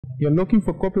you're looking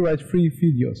for copyright-free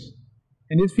videos.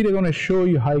 In this video, I'm going to show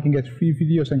you how you can get free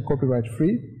videos and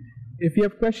copyright-free. If you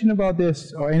have questions about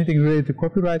this or anything related to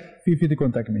copyright, feel free to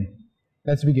contact me.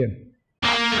 Let's begin.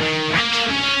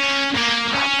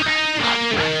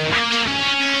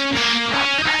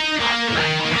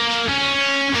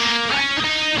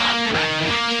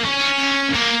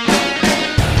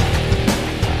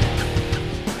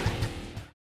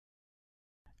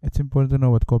 It's important to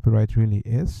know what copyright really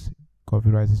is.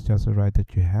 Copyright is just a right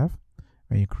that you have.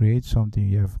 When you create something,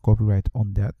 you have copyright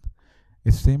on that.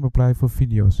 It's the same apply for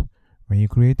videos. When you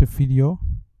create a video,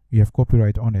 you have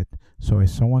copyright on it. So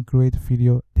if someone creates a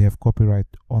video, they have copyright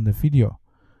on the video.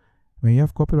 When you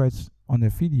have copyrights on the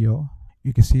video,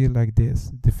 you can see it like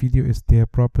this. The video is their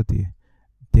property.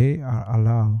 They are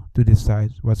allowed to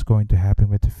decide what's going to happen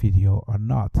with the video or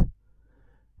not.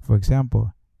 For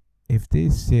example, if they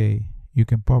say you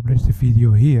can publish the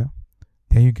video here,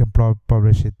 then you can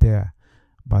publish it there.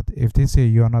 But if they say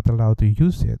you are not allowed to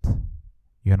use it,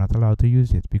 you're not allowed to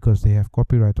use it because they have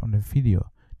copyright on the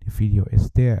video. The video is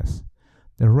theirs.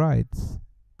 The rights,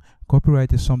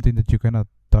 copyright is something that you cannot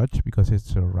touch because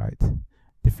it's a right.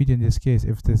 The video in this case,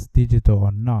 if it's digital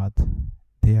or not,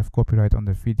 they have copyright on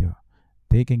the video.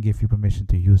 They can give you permission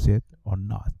to use it or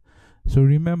not. So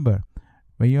remember,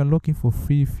 when you're looking for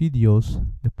free videos,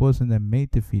 the person that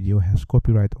made the video has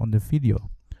copyright on the video.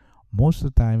 Most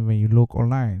of the time when you look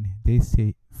online, they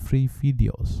say free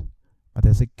videos, but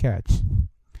there's a catch.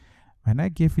 When I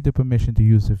give you the permission to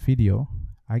use the video,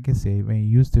 I can say when you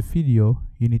use the video,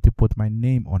 you need to put my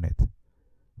name on it.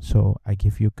 So I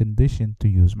give you a condition to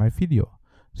use my video.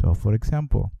 So for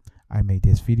example, I made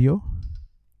this video,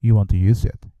 you want to use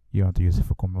it. You want to use it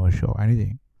for commercial or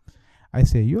anything. I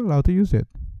say you're allowed to use it.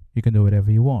 You can do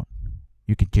whatever you want.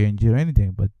 You can change it or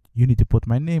anything, but you need to put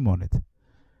my name on it.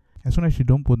 As soon as you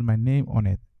don't put my name on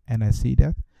it and I see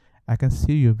that, I can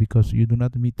sue you because you do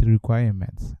not meet the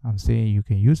requirements. I'm saying you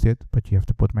can use it, but you have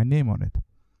to put my name on it.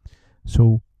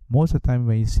 So most of the time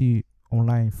when you see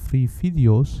online free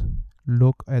videos,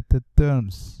 look at the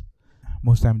terms.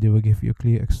 Most of the time they will give you a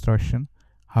clear instruction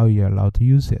how you're allowed to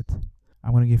use it.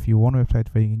 I'm going to give you one website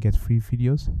where you can get free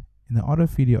videos. In the other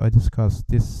video I discussed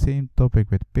this same topic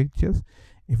with pictures.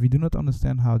 If you do not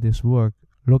understand how this works,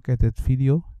 look at that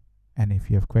video, and if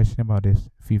you have questions about this,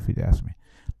 feel free to ask me.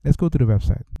 Let's go to the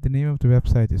website. The name of the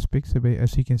website is Pixabay.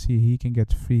 As you can see, he can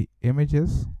get free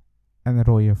images and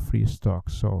royal free stock,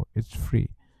 so it's free.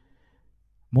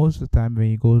 Most of the time when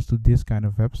you go to this kind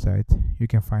of website, you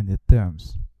can find the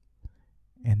terms.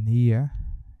 And here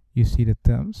you see the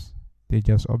terms. They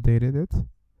just updated it.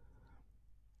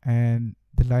 And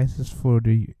the license for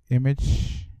the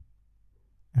image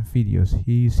and videos,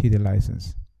 here you see the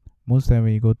license. Most of the time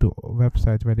when you go to a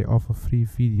website where they offer free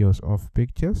videos of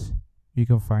pictures, you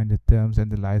can find the terms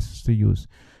and the license to use.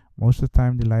 Most of the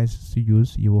time the license to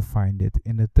use, you will find it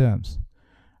in the terms.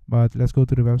 But let's go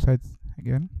to the website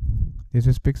again. This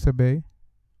is Pixabay.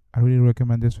 I really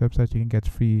recommend this website. You can get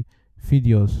free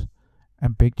videos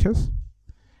and pictures.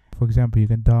 For example, you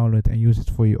can download and use it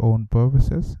for your own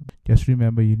purposes. Just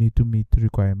remember, you need to meet the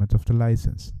requirement of the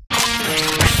license.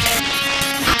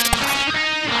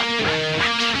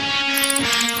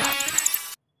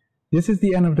 This is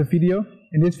the end of the video.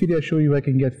 In this video I show you where I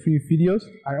can get free videos.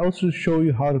 I also show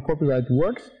you how the copyright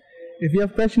works. If you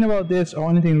have questions about this or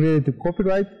anything related to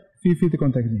copyright, feel free to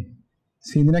contact me.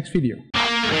 See you in the next video.